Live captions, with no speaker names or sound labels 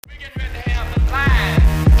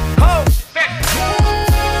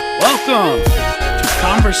Welcome to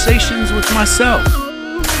Conversations with Myself,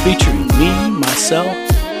 featuring me, myself,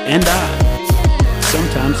 and I,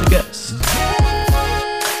 sometimes a guest.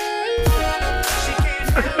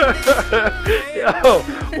 Yo,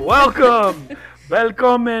 welcome,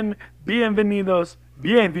 welcome, bienvenidos,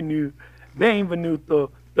 bienvenue,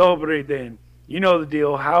 benvenuto, dobre den. You know the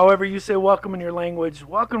deal. However you say welcome in your language,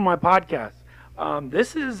 welcome to my podcast.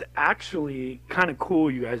 This is actually kind of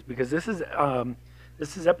cool, you guys, because this is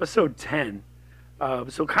episode 10.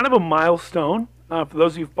 So kind of a milestone. For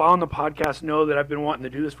those of you following the podcast know that I've been wanting to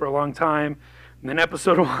do this for a long time. And then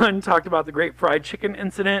episode 1 talked about the Great Fried Chicken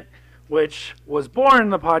incident, which was born in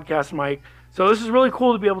the podcast mic. So this is really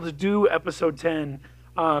cool to be able to do episode 10.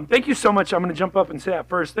 Thank you so much. I'm going to jump up and say that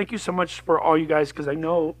first. Thank you so much for all you guys, because I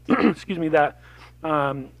know, excuse me, that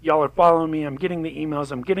y'all are following me. I'm getting the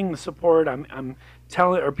emails. I'm getting the support. I'm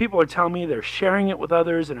telling, or people are telling me they're sharing it with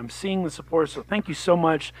others, and I'm seeing the support. So thank you so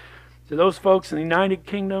much to those folks in the United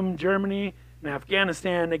Kingdom, Germany, and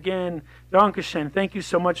Afghanistan. Again, Dankeschön. Thank you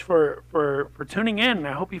so much for tuning in, and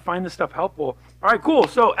I hope you find this stuff helpful. All right, cool.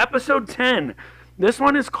 So episode 10. This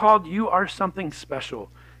one is called You Are Something Special.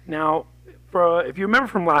 Now, if you remember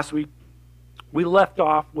from last week, we left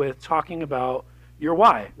off with talking about your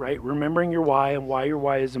why, right? Remembering your why and why your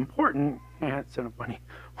why is important. It's kind of funny.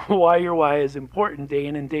 Why your why is important day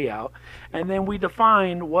in and day out. And then we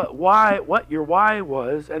defined what your why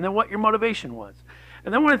was, and then what your motivation was.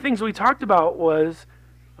 And then one of the things we talked about was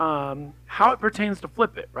how it pertains to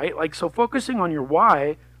flip it, right? Like, so focusing on your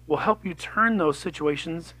why will help you turn those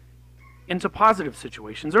situations into positive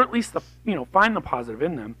situations, or at least find the positive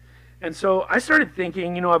in them. And so I started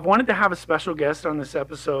thinking, I've wanted to have a special guest on this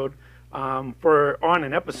episode, on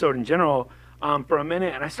an episode in general, for a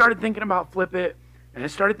minute. And I started thinking about Flip It, and I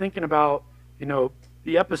started thinking about,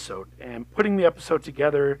 the episode and putting the episode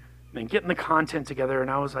together and getting the content together. And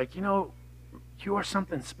I was like, you are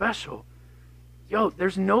something special.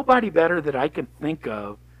 There's nobody better that I can think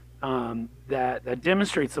of that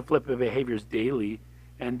demonstrates the Flip It behaviors daily,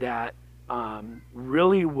 and that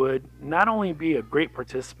really would not only be a great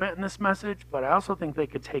participant in this message, but I also think they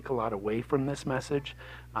could take a lot away from this message,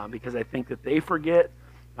 because I think that they forget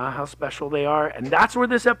how special they are. And that's where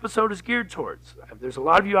this episode is geared towards. There's a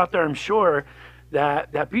lot of you out there, I'm sure,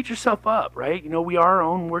 that beat yourself up, right? We are our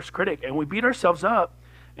own worst critic, and we beat ourselves up,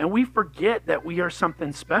 and we forget that we are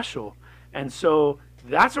something special. And so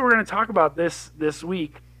that's what we're going to talk about this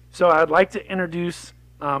week. So I'd like to introduce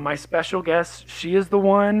my special guest. She is the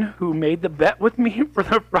one who made the bet with me for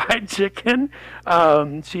the fried chicken.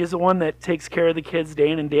 She is the one that takes care of the kids day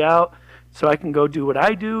in and day out, so I can go do what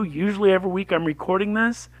I do. Usually every week I'm recording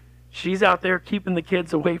this. She's out there keeping the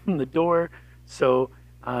kids away from the door. So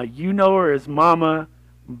you know her as Mama,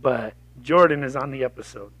 but Jordan is on the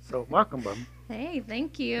episode. So welcome, Bum. Hey,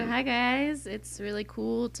 thank you. Hi, guys. It's really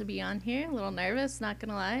cool to be on here. A little nervous, not going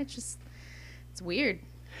to lie. It's weird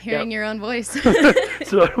hearing your own voice.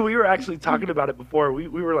 So we were actually talking about it before. We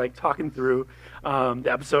were like talking through the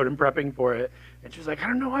episode and prepping for it. And she was like, I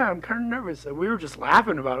don't know why, I'm kind of nervous. And we were just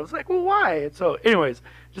laughing about it. I was like, well, why? And so anyways,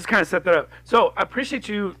 just kind of set that up. So I appreciate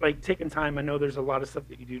you taking time. I know there's a lot of stuff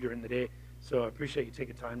that you do during the day. So I appreciate you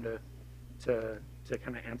taking time to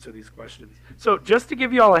kind of answer these questions. So just to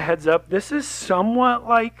give you all a heads up, this is somewhat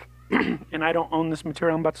like, and I don't own this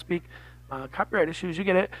material I'm about to speak, copyright issues, you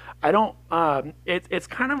get it. I don't, it's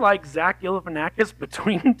kind of like Zach Galifianakis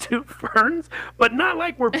between two ferns, but not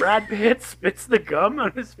like where Brad Pitt spits the gum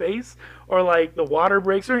on his face, or like the water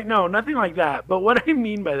breaks, or no, nothing like that. But what I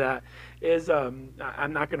mean by that is, I'm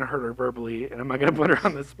not going to hurt her verbally, and I'm not going to put her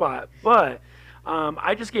on the spot, but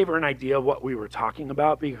I just gave her an idea of what we were talking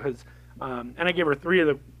about, because and I gave her three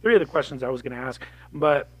of the questions I was going to ask,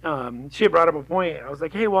 but she had brought up a point. I was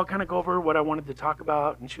like, hey, well, I'll kind of go over what I wanted to talk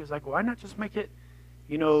about, and she was like, why not just make it,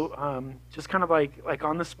 just kind of like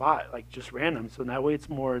on the spot, like just random, so that way it's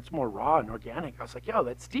more raw and organic. I was like, yo,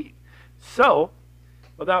 that's deep. So,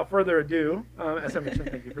 without further ado, as I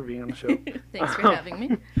mentioned, thank you for being on the show. Thanks for having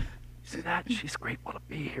me. See that? She's grateful to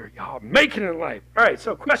be here, y'all. Making it in life. All right,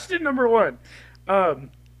 so question number 1.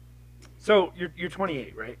 So you're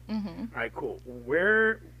 28, right? Mm-hmm. All right, cool.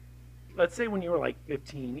 Let's say when you were like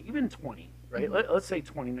 15, even 20, right? Mm-hmm. Let's say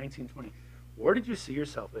 19, 20. Where did you see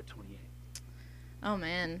yourself at 28? Oh,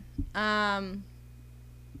 man. I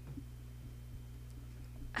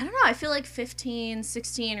don't know. I feel like 15,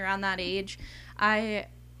 16, around that age, I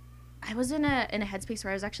was in a headspace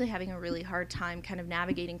where I was actually having a really hard time kind of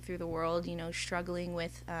navigating through the world, struggling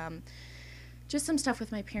with just some stuff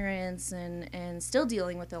with my parents, and still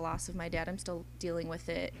dealing with the loss of my dad. I'm still dealing with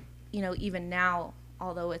it, even now,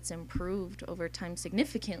 although it's improved over time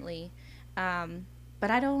significantly.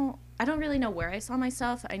 but I don't really know where I saw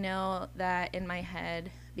myself. I know that in my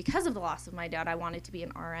head, because of the loss of my dad, I wanted to be an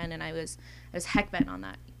RN, and I was heck bent on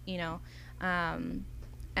that, you know.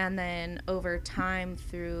 And then over time,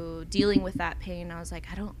 through dealing with that pain, I was like,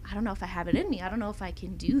 I don't know if I have it in me. I don't know if I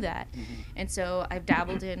can do that. Mm-hmm. And so I've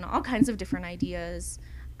dabbled in all kinds of different ideas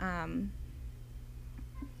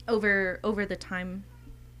over the time,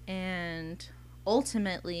 and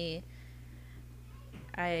ultimately,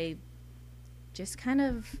 I just kind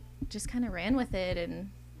of ran with it, and,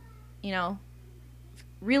 you know,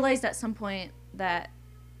 realized at some point that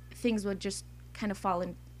things would just kind of fall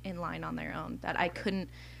in line on their own, that I couldn't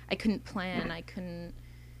plan,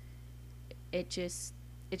 it just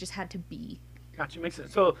had to be. Gotcha, makes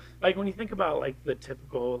sense. So, like, when you think about, like, the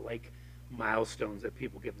typical, like, milestones that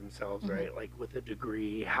people give themselves, mm-hmm. right? Like, with a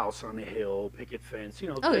degree, house on a hill, picket fence, you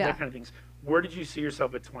know, that kind of things. Where did you see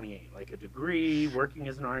yourself at 28? Like, a degree, working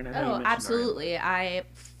as an RN? Absolutely. I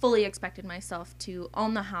fully expected myself to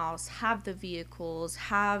own the house, have the vehicles,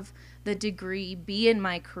 have the degree, be in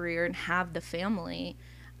my career, and have the family.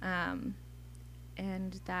 And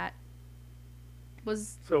that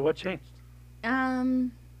was... So what changed?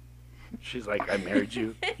 She's like, I married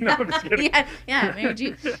you. No, I'm just kidding. Yeah, I married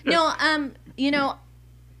you. No, you know,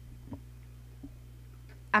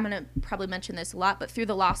 I'm going to probably mention this a lot, but through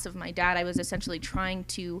the loss of my dad, I was essentially trying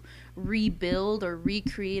to rebuild or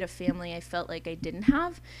recreate a family I felt like I didn't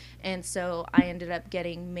have. And so I ended up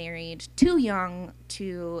getting married too young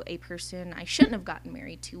to a person I shouldn't have gotten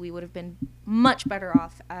married to. We would have been much better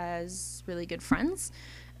off as really good friends.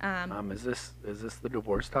 Is this the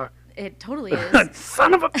divorce talk? It totally is.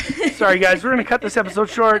 Son of a... Sorry, guys. We're going to cut this episode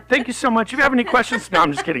short. Thank you so much. If you have any questions... No,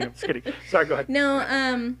 I'm just kidding. Sorry, go ahead.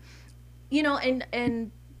 No, you know,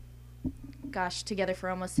 and gosh, together for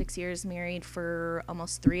almost 6 years, married for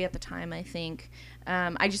almost 3 at the time, I think.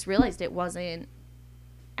 I just realized it wasn't...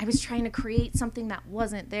 I was trying to create something that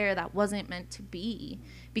wasn't there, that wasn't meant to be,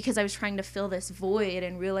 because I was trying to fill this void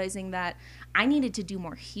and realizing that I needed to do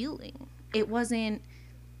more healing. It wasn't...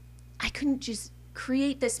 I couldn't just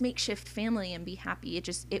create this makeshift family and be happy.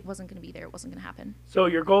 It wasn't going to be there. It wasn't going to happen. So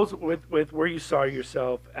your goals with where you saw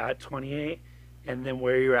yourself at 28 and then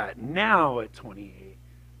where you're at now at 28,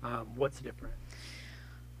 what's different?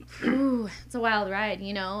 Ooh, it's a wild ride,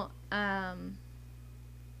 you know. I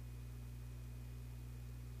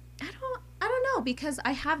don't know, because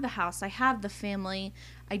I have the house, I have the family.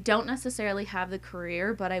 I don't necessarily have the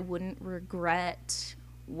career, but I wouldn't regret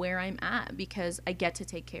where I'm at, because I get to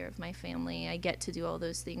take care of my family. I get to do all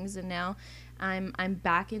those things, and now I'm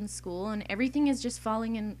back in school, and everything is just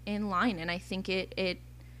falling in line, and I think it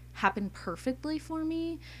happened perfectly for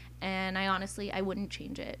me, and I wouldn't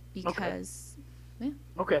change it, because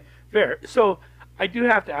Okay, fair. So I do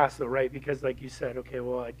have to ask though, right, because like you said, okay,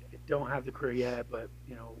 well, I don't have the career yet, but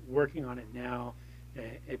you know, working on it now,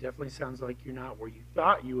 it definitely sounds like you're not where you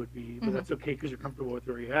thought you would be, but mm-hmm. that's okay because you're comfortable with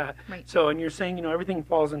where you're at. Right. So, and you're saying, you know, everything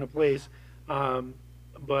falls into place,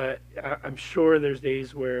 but I'm sure there's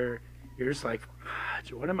days where you're just like,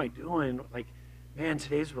 what am I doing? Like, man,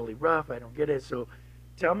 today's really rough. I don't get it. So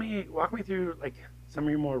walk me through like some of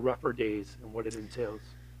your more rougher days and what it entails.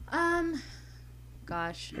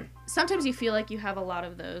 Gosh, sometimes you feel like you have a lot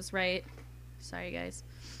of those, right? Sorry, guys.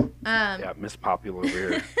 Yeah, Miss Popular over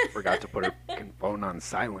here forgot to put her phone on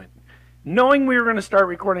silent. Knowing we were going to start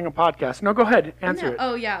recording a podcast. No, go ahead. Answer it.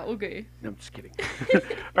 Oh, yeah. Okay. No, I'm just kidding. All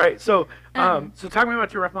right. So so talk to me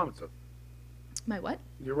about your rough moments. My what?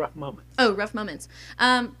 Your rough moments. Oh, rough moments.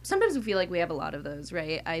 Sometimes we feel like we have a lot of those,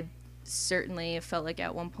 right? I certainly felt like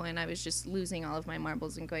at one point I was just losing all of my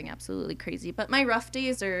marbles and going absolutely crazy. But my rough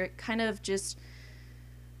days are kind of just...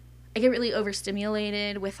 I get really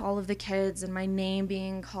overstimulated with all of the kids and my name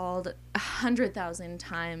being called 100,000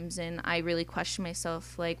 times, and I really question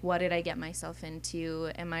myself, like, what did I get myself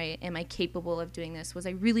into? Am I capable of doing this? Was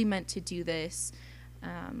I really meant to do this?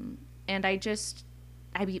 And I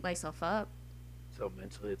beat myself up. So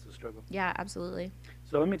mentally it's a struggle? Yeah, absolutely.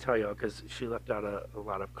 So let me tell you, because she left out a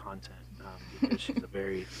lot of content, because she's a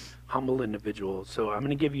very humble individual. So I'm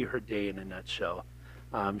going to give you her day in a nutshell.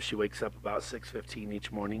 She wakes up about 6:15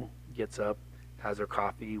 each morning, gets up, has her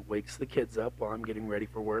coffee, wakes the kids up while I'm getting ready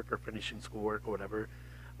for work or finishing schoolwork or whatever,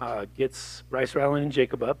 gets Bryce, Rylan, and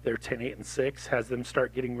Jacob up. They're 10, 8, and 6, has them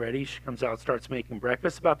start getting ready. She comes out, starts making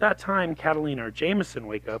breakfast. About that time, Catalina or Jameson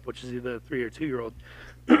wake up, which is either a 3 or 2-year-old.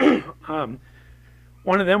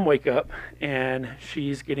 One of them wake up, and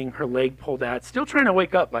she's getting her leg pulled at. Still trying to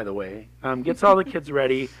wake up, by the way. Gets all the kids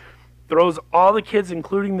ready. Throws all the kids,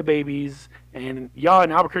 including the babies, and y'all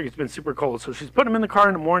in Albuquerque, it's been super cold, so she's putting them in the car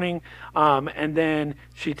in the morning, and then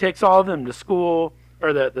she takes all of them to school,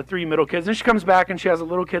 or the three middle kids. And she comes back and she has the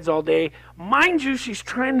little kids all day. Mind you, she's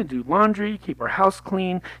trying to do laundry, keep her house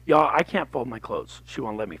clean. Y'all, I can't fold my clothes. She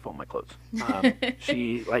won't let me fold my clothes.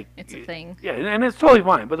 She like it's a thing. Yeah, and it's totally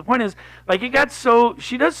fine. But the point is, like, it got so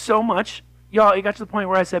she does so much. Y'all, it got to the point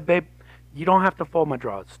where I said, babe, you don't have to fold my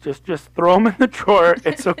drawers. Just throw them in the drawer.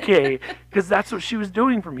 It's okay, because that's what she was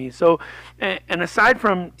doing for me. So, and aside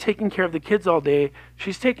from taking care of the kids all day,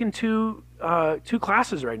 she's taken two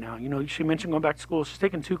classes right now. You know, she mentioned going back to school. She's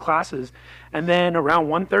taking 2 classes, and then around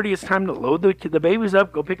 1:30, it's time to load the babies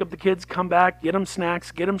up, go pick up the kids, come back, get them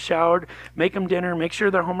snacks, get them showered, make them dinner, make sure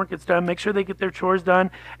their homework gets done, make sure they get their chores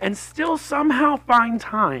done, and still somehow find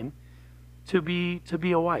time to be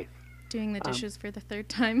a wife. Doing the dishes for the 3rd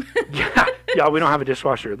time. yeah, we don't have a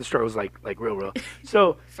dishwasher. The struggle's like real.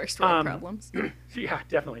 So first world problems. Yeah,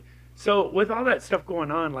 definitely. So with all that stuff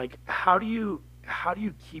going on, like, how do you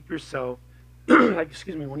keep yourself like,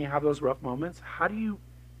 excuse me, when you have those rough moments? How do you,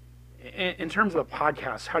 in terms of a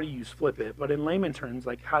podcast, how do you use flip it? But in layman terms,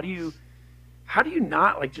 like, how do you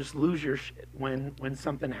not like just lose your shit when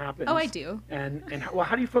something happens? Oh, I do. And well,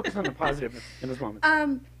 how do you focus on the positive in those moments?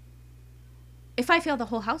 If I fail, the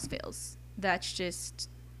whole house fails. That's just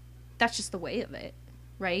the way of it,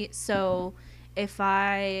 right? So if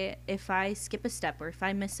I skip a step or if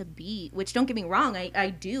I miss a beat, which don't get me wrong, I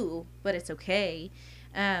do, but it's okay.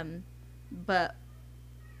 But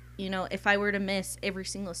you know, if I were to miss every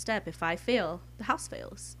single step, if I fail, the house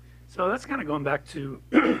fails. So that's kind of going back to,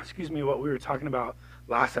 excuse me, what we were talking about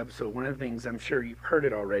last episode. One of the things, I'm sure you've heard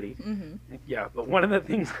it already. Mm-hmm. Yeah, but one of the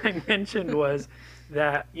things I mentioned was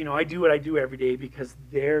that, you know, I do what I do every day because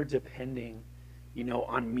they're depending, you know,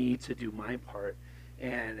 on me to do my part.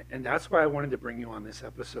 And that's why I wanted to bring you on this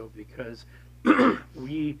episode, because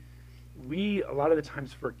we a lot of the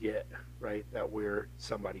times forget, right, that we're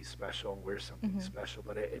somebody special, we're something mm-hmm. special.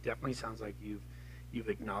 But it definitely sounds like you've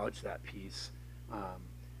acknowledged that piece.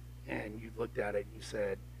 And you've looked at it and you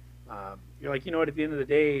said, you're like, you know what, at the end of the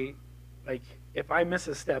day, like, if I miss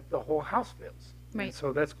a step, the whole house fails. Right. And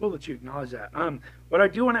so that's cool that you acknowledge that. What I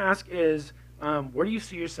do want to ask is, where do you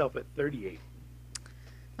see yourself at 38?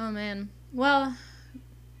 Oh, man. Well,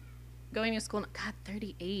 going to school, God,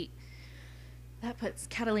 38. That puts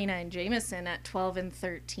Catalina and Jameson at 12 and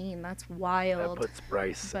 13. That's wild. That puts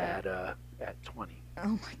Bryce at 20.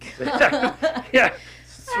 Oh, my God. Yeah.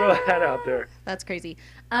 Throw that out there. That's crazy.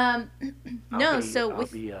 I'll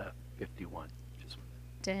be 51.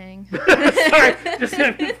 Dang. Sorry, just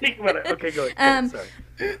didn't think about it. Okay, go ahead. Sorry.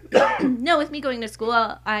 No, with me going to school,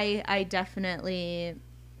 I definitely,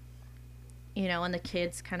 you know, and the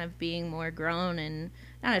kids kind of being more grown and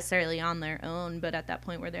not necessarily on their own, but at that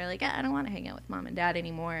point where they're like, I don't want to hang out with mom and dad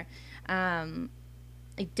anymore.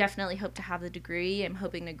 I definitely hope to have the degree. I'm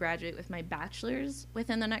hoping to graduate with my bachelor's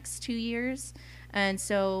within the next 2 years. And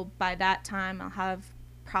so by that time, I'll have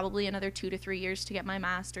probably another 2 to 3 years to get my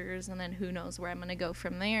master's, and then who knows where I'm going to go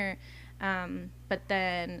from there. But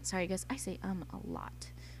then, sorry, I guess I say a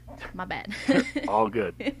lot. My bad. All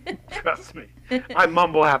good. Trust me. I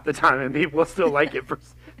mumble half the time, and people still like it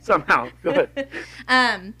somehow. Go ahead.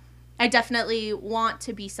 I definitely want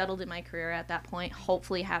to be settled in my career at that point,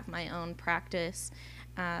 hopefully have my own practice.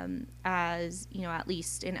 As you know, at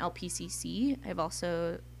least in LPCC, I've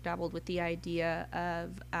also dabbled with the idea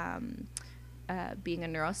of being a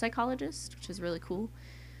neuropsychologist, which is really cool.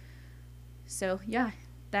 So yeah,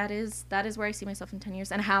 that is where I see myself in 10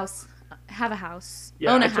 years. And a house, have a house,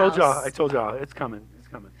 yeah, own a house. I told y'all, it's coming.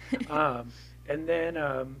 And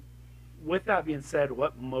then, with that being said,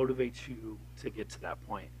 what motivates you to get to that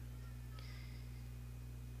point?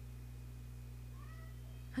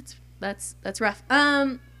 That's rough.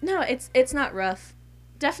 No, it's not rough.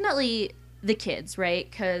 Definitely the kids, right?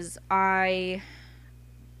 Because out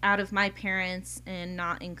of my parents, and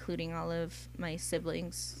not including all of my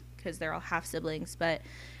siblings, because they're all half siblings, but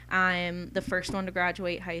I'm the first one to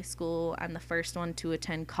graduate high school. I'm the first one to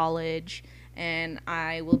attend college, and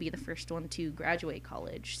I will be the first one to graduate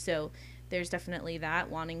college. So there's definitely that,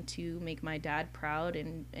 wanting to make my dad proud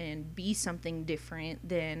and be something different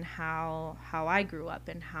than how I grew up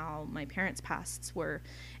and how my parents' pasts were.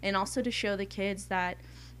 And also to show the kids that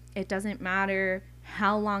it doesn't matter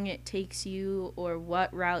how long it takes you or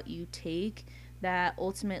what route you take, that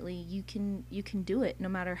ultimately you can do it no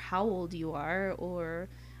matter how old you are or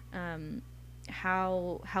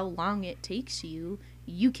how long it takes you.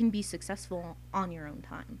 You can be successful on your own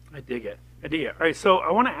time. I dig it. All right, so I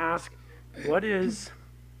want to ask, what is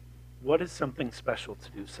something special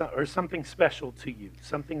to do, or something special to you?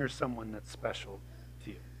 Something or someone that's special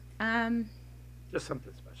to you? Just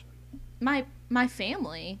something special. My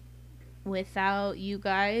family. Without you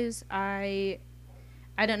guys, I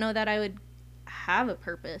I don't know that I would have a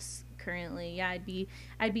purpose currently. Yeah, I'd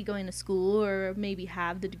be going to school or maybe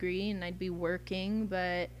have the degree and I'd be working,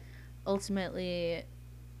 but ultimately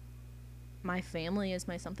my family is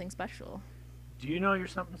my something special. Do you know you're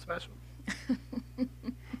something special?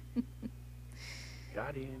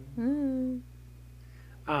 Got him.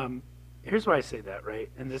 Here's why I say that,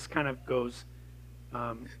 right? And this kind of goes,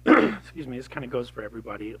 excuse me, this kind of goes for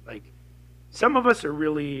everybody. Like, some of us are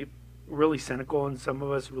really, really cynical, and some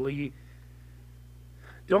of us really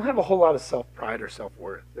don't have a whole lot of self-pride or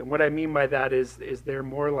self-worth. And what I mean by that is they're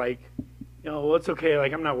more like, you know, well, it's okay,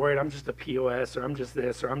 like, I'm not worried, I'm just a POS, or I'm just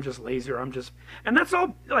this, or I'm just lazy, or I'm just... And that's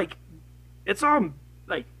all, like, it's all,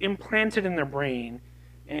 like, implanted in their brain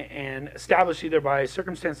and established either by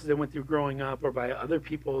circumstances they went through growing up or by other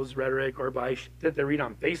people's rhetoric or by that they read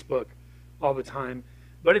on Facebook all the time.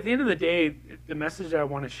 But at the end of the day, the message that I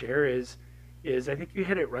want to share is I think you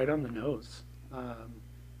hit it right on the nose.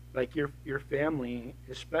 Like, your family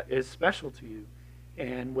is special to you,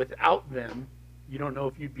 and without them, you don't know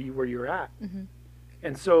if you'd be where you're at. Mm-hmm.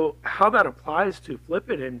 And so how that applies to flip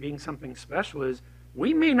it and being something special is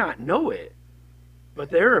we may not know it, but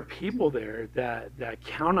there are people there that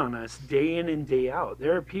count on us day in and day out.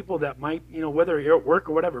 There are people that might, you know, whether you're at work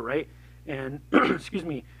or whatever, right? And excuse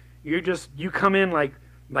me, you come in like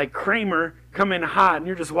Kramer, come in hot, and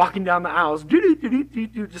you're just walking down the aisles,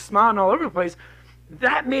 just smiling all over the place.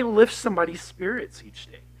 That may lift somebody's spirits each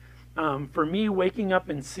day. For me, waking up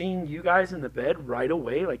and seeing you guys in the bed right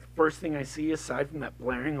away, like, first thing I see aside from that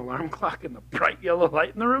blaring alarm clock and the bright yellow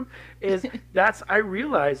light in the room is I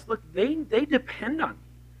realize, look, they depend on me.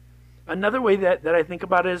 Another way that I think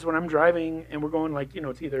about it is when I'm driving and we're going, like, you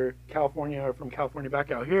know, to either California or from California back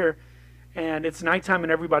out here, and it's nighttime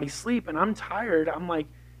and everybody's asleep and I'm tired. I'm like,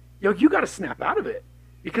 yo, you got to snap out of it,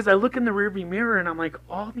 because I look in the rearview mirror and I'm like,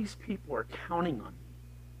 all these people are counting on me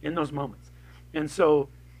in those moments. And so,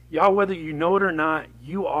 y'all, whether you know it or not,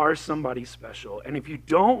 you are somebody special. And if you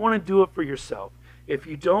don't want to do it for yourself, if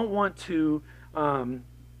you don't want to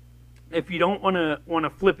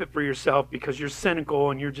flip it for yourself because you're cynical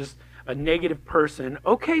and you're just a negative person,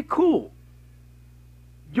 okay, cool.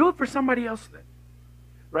 Do it for somebody else then,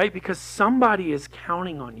 right? Because somebody is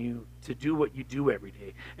counting on you to do what you do every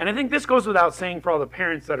day. And I think this goes without saying for all the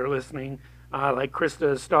parents that are listening, like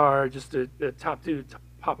Krista, Star, just the top two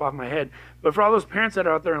pop off my head. But for all those parents that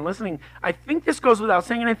are out there and listening, I think this goes without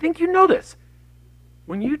saying, and I think you know this.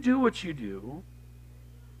 When you do what you do,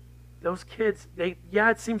 those kids,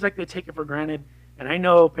 it seems like they take it for granted. And I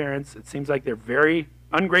know, parents, it seems like they're very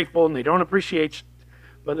ungrateful and they don't appreciate.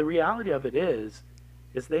 But the reality of it is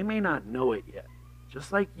they may not know it yet.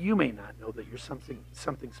 Just like you may not know that you're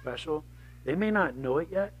something special. They may not know it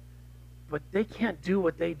yet, but they can't do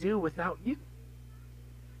what they do without you.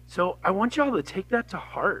 So I want y'all to take that to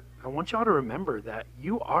heart. I want y'all to remember that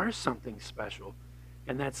you are something special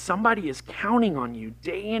and that somebody is counting on you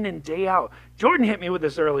day in and day out. Jordan hit me with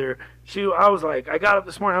this earlier. I got up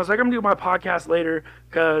this morning. I was like, I'm going to do my podcast later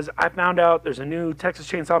because I found out there's a new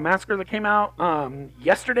Texas Chainsaw Massacre that came out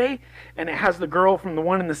yesterday, and it has the girl from the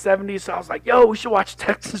one in the 70s. So I was like, yo, we should watch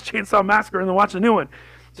Texas Chainsaw Massacre and then watch the new one.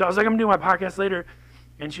 So I was like, I'm going to do my podcast later.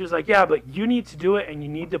 And she was like, yeah, but you need to do it and you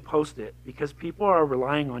need to post it because people are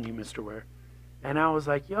relying on you, Mr. Ware. And I was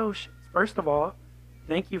like, yo, first of all,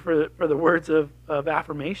 thank you for the words of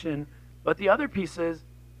affirmation. But the other piece is,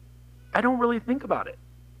 I don't really think about it,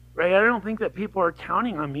 right? I don't think that people are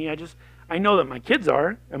counting on me. I know that my kids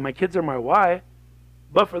are, and my kids are my why.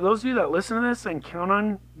 But for those of you that listen to this and count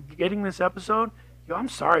on getting this episode, yo, I'm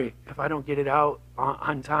sorry if I don't get it out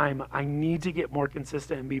on time. I need to get more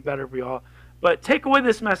consistent and be better for y'all. But take away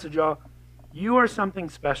this message, y'all. You are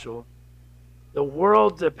something special. The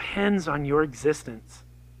world depends on your existence.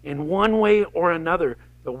 In one way or another,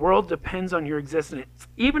 the world depends on your existence.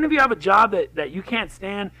 Even if you have a job that you can't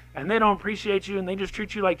stand and they don't appreciate you and they just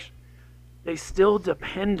treat you like they still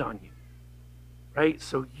depend on you, right?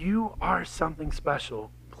 So you are something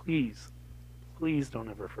special. Please, please don't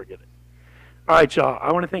ever forget it. All right, y'all.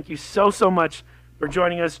 I want to thank you so much for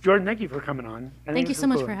joining us. Jordan, thank you for coming on. Thank you so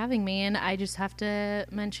much for having me. And I just have to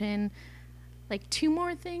mention like two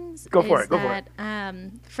more things. Go for it.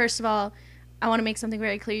 First of all, I want to make something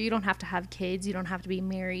very clear. You don't have to have kids. You don't have to be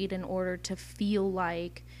married in order to feel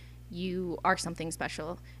like you are something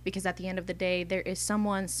special. Because at the end of the day, there is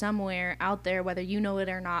someone somewhere out there, whether you know it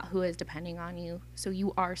or not, who is depending on you. So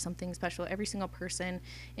you are something special. Every single person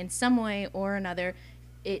in some way or another,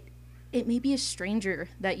 it may be a stranger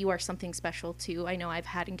that you are something special to. I know I've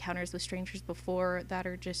had encounters with strangers before that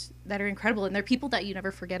are incredible. And they're people that you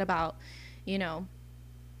never forget about, you know.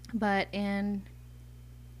 And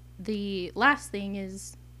the last thing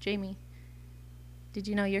is, Jamie, did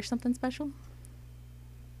you know you're something special?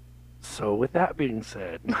 So with that being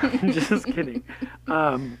said, I'm just kidding.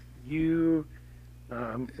 You,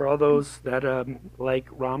 for all those that like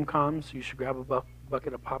rom-coms, you should grab a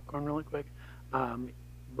bucket of popcorn really quick.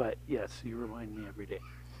 But yes, you remind me every day,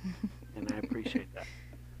 and I appreciate that.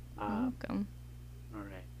 Welcome. All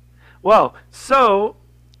right. Well, so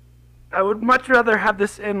I would much rather have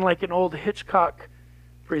this in like an old Hitchcock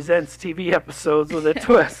Presents TV episodes with a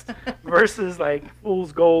twist versus like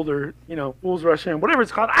Fool's Gold or, Fool's Rush In, whatever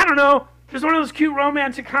it's called. I don't know. Just one of those cute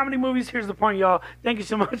romantic comedy movies. Here's the point, y'all. Thank you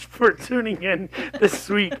so much for tuning in this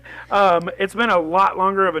week. It's been a lot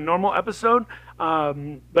longer of a normal episode.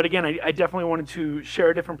 But again, I definitely wanted to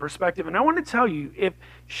share a different perspective. And I want to tell you, if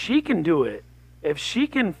she can do it, if she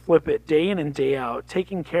can flip it day in and day out,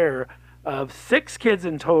 taking care of 6 kids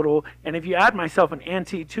in total, and if you add myself and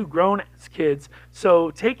Auntie, 2 grown-ass kids,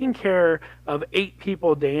 so taking care of 8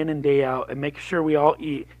 people day in and day out and making sure we all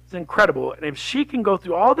eat is incredible. And if she can go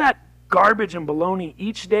through all that garbage and baloney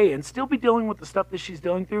each day and still be dealing with the stuff that she's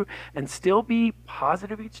dealing through and still be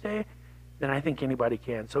positive each day, then I think anybody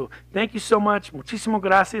can. So thank you so much. Muchísimo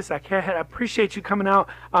gracias. I appreciate you coming out.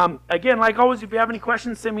 Again, like always, if you have any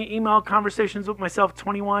questions, send me an email,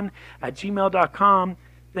 conversationswithmyself21@gmail.com.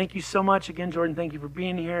 Thank you so much. Again, Jordan, thank you for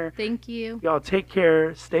being here. Thank you. Y'all take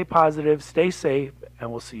care, stay positive, stay safe, and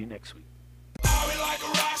we'll see you next week.